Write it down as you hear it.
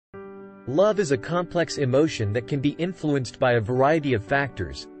Love is a complex emotion that can be influenced by a variety of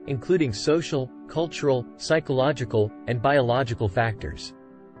factors, including social, cultural, psychological, and biological factors.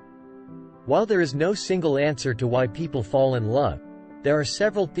 While there is no single answer to why people fall in love, there are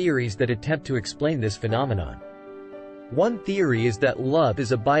several theories that attempt to explain this phenomenon. One theory is that love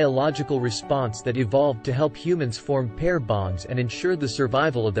is a biological response that evolved to help humans form pair bonds and ensure the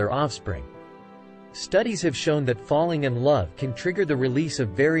survival of their offspring. Studies have shown that falling in love can trigger the release of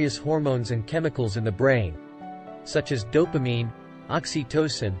various hormones and chemicals in the brain, such as dopamine,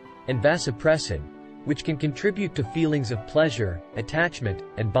 oxytocin, and vasopressin, which can contribute to feelings of pleasure, attachment,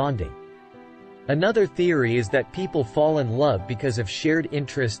 and bonding. Another theory is that people fall in love because of shared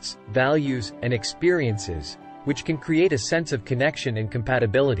interests, values, and experiences, which can create a sense of connection and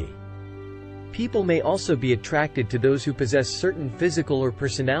compatibility. People may also be attracted to those who possess certain physical or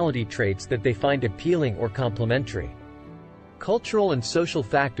personality traits that they find appealing or complementary. Cultural and social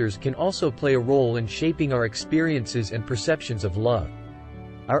factors can also play a role in shaping our experiences and perceptions of love.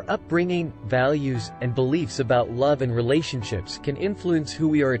 Our upbringing, values, and beliefs about love and relationships can influence who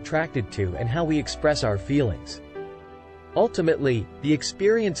we are attracted to and how we express our feelings. Ultimately, the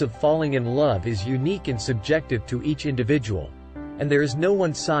experience of falling in love is unique and subjective to each individual, and there is no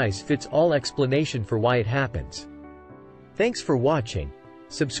one-size-fits-all explanation for why it happens. Thanks for watching.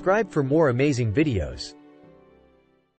 Subscribe for more amazing videos.